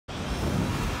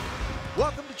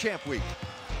Welcome to Champ Week.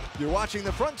 You're watching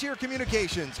the Frontier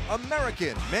Communications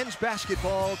American Men's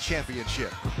Basketball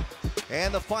Championship.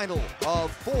 And the final of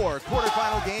 4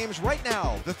 quarterfinal games right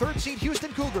now. The 3rd seed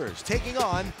Houston Cougars taking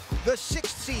on the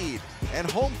 6th seed and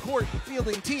home court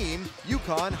fielding team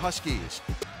UConn Huskies.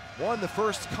 Won the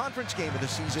first conference game of the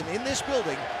season in this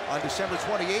building on December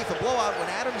 28th, a blowout when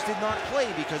Adams did not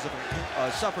play because of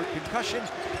a suffered concussion.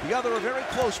 The other, a very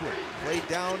close one, played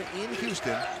down in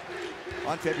Houston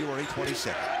on February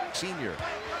 22nd. Senior,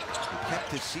 who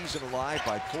kept his season alive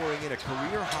by pouring in a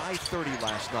career-high 30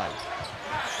 last night.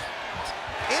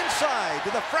 Inside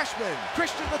to the freshman,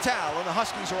 Christian Vital, and the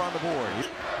Huskies are on the board.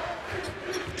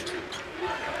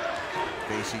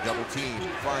 Facey double team,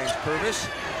 finds Purvis,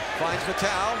 finds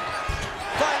Vital,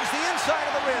 finds the inside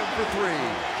of the rim for 3.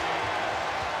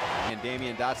 And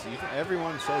Damian Dotson,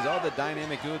 everyone says, oh, the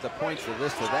dynamic dude, the points, the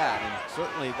this, or that, and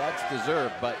certainly that's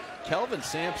deserved, but Kelvin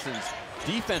Sampson's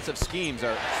defensive schemes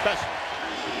are special.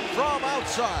 From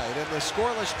outside, and the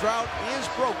scoreless drought is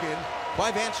broken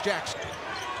by Vance Jackson.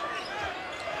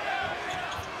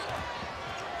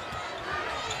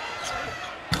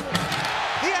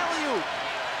 The alley-oop,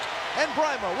 and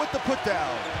Brima with the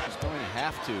put-down. He's going to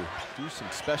have to do some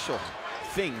special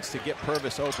things to get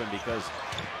Purvis open because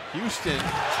Houston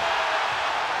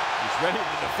is ready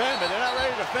to defend, but they're not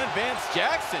ready to defend Vance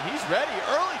Jackson. He's ready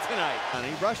early tonight. And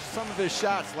he rushed some of his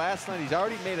shots last night. He's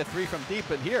already made a 3 from deep,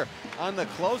 but here on the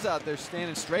closeout, they're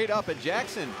standing straight up, and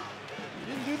Jackson,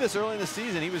 he didn't do this early in the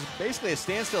season. He was basically a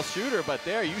standstill shooter, but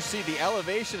there you see the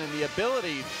elevation and the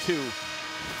ability to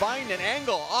find an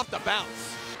angle off the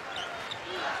bounce.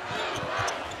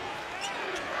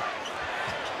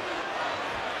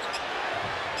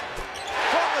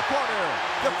 From the corner,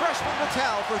 the freshman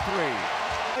Vital for 3.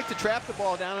 Like to trap the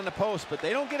ball down in the post, but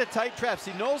they don't get a tight trap.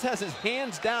 See, Knowles has his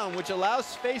hands down, which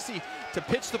allows Facey to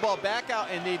pitch the ball back out,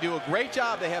 and they do a great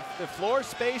job. They have the floor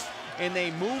spaced, and they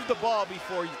move the ball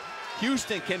before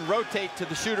Houston can rotate to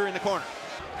the shooter in the corner.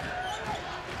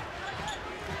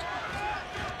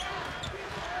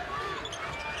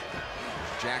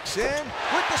 Jackson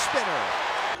with the spinner.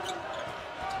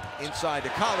 Inside to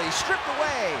Colley, stripped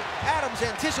away. Adams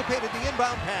anticipated the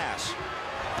inbound pass.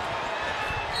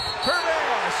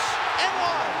 Purvis, and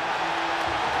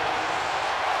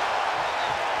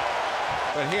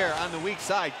 1. But here on the weak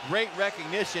side, great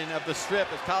recognition of the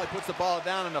strip as Colley puts the ball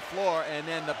down on the floor, and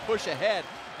then the push ahead.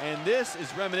 And this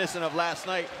is reminiscent of last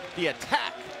night, the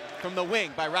attack from the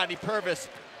wing by Rodney Purvis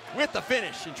with the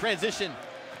finish in transition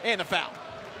and a foul.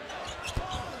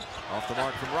 Off the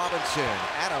mark from Robinson.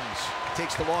 Adams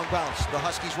takes the long bounce. The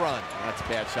Huskies run. That's a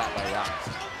bad shot by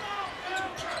Robinson.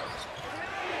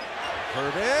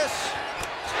 Purvis.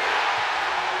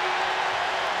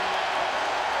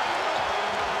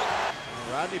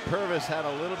 Rodney Purvis had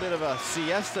a little bit of a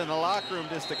siesta in the locker room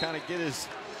just to kind of get his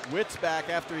wits back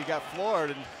after he got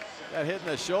floored and got hit in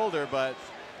the shoulder. But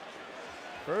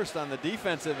first on the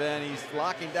defensive end, he's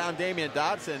locking down Damian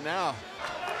Dotson now.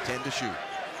 10 to shoot.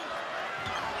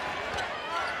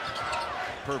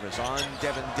 Purvis on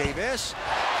Devin Davis.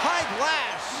 High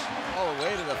glass. All the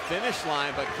way to the finish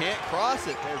line, but can't cross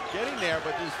it. They're getting there,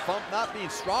 but just not being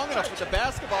strong enough with the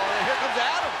basketball. And here comes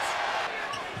Adams.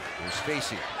 Here's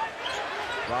Facey.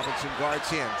 Robinson guards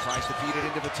him, tries to feed it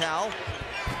into Vital.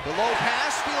 The low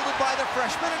pass fielded by the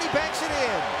freshman, and he banks it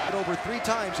in. Over 3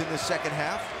 times in this second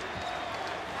half.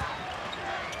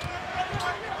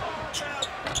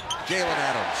 Jalen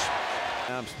Adams.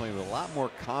 Adams playing with a lot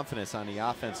more confidence on the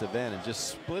offensive end and just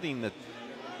splitting the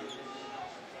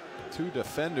 2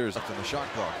 defenders. Up in the shot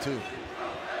clock, too.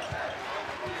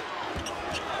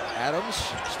 Adams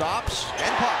stops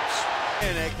and pops.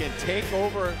 And it can take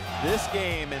over this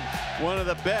game, and one of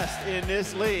the best in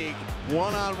this league,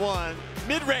 one-on-one,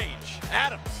 mid-range,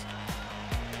 Adams.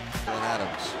 And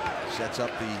Adams sets up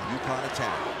the UConn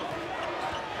attack.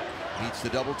 Meets the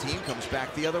double team, comes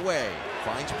back the other way.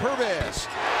 Finds Purvis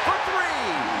for 3.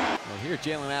 Well, here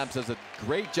Jalen Adams does a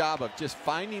great job of just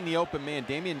finding the open man.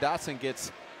 Damian Dotson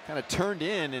gets kind of turned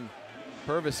in, and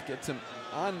Purvis gets him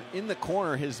on in the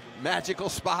corner, his magical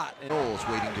spot. And Knowles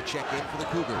waiting to check in for the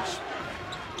Cougars.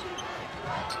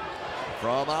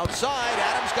 From outside,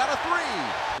 Adams got a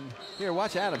 3. And here,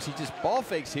 watch Adams. He just ball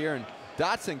fakes here, and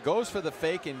Dotson goes for the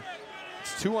fake, and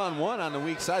it's 2-on-1 on the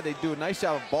weak side. They do a nice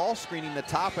job of ball screening the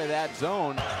top of that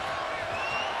zone.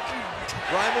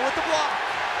 Brima with the block.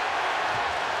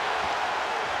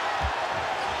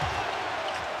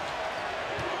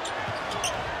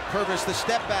 Purvis the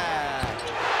step back.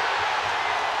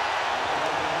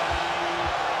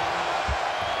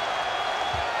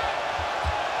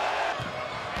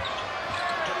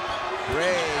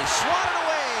 Ray swatted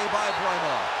away by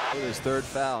Brima. with his third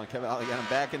foul, and Kevin Ollie got him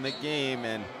back in the game,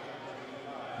 and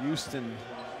Houston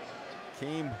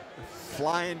came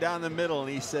flying down the middle, and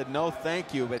he said no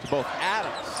thank you, but both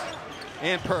Adams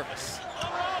and Purvis.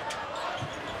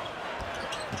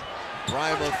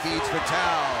 Rival feeds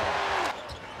Vital.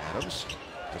 Adams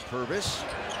to Purvis.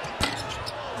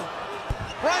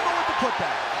 Rival with the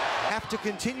putback. Have to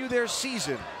continue their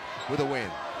season with a win.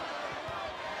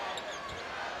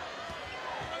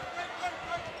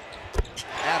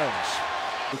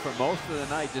 Adams. For most of the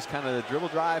night, just kind of the dribble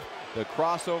drive, the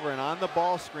crossover, and on the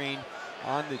ball screen,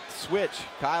 on the switch,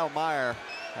 Kyle Meyer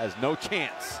has no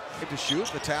chance. To shoot,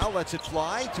 Vital lets it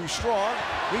fly, too strong.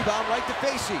 Rebound right to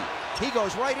Facey. He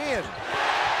goes right in.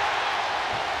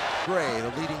 Gray, the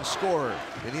leading scorer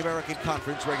in the American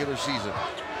Conference regular season.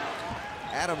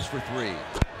 Adams for three.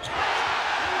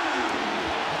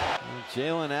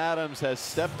 Jalen Adams has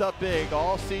stepped up big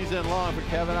all season long for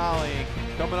Kevin Ollie.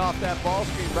 Coming off that ball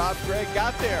screen, Rob Craig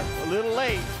got there a little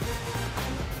late.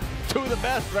 Two of the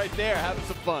best right there, having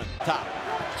some fun. Top.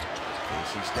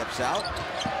 Casey steps out,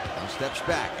 and steps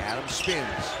back. Adams spins.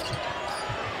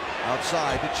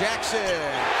 Outside to Jackson.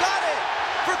 Got it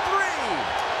for three.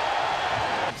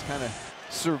 He's kind of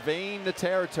surveying the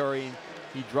territory.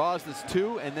 He draws this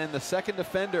two, and then the second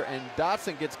defender, and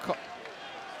Dotson gets caught.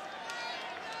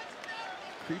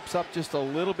 Creeps up just a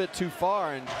little bit too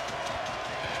far, and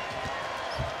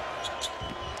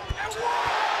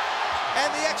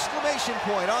the exclamation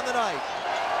point on the night.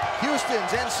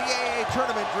 Houston's NCAA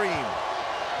tournament dream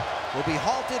will be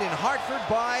halted in Hartford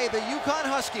by the UConn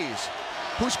Huskies,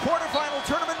 whose quarterfinal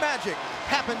tournament magic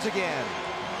happens again.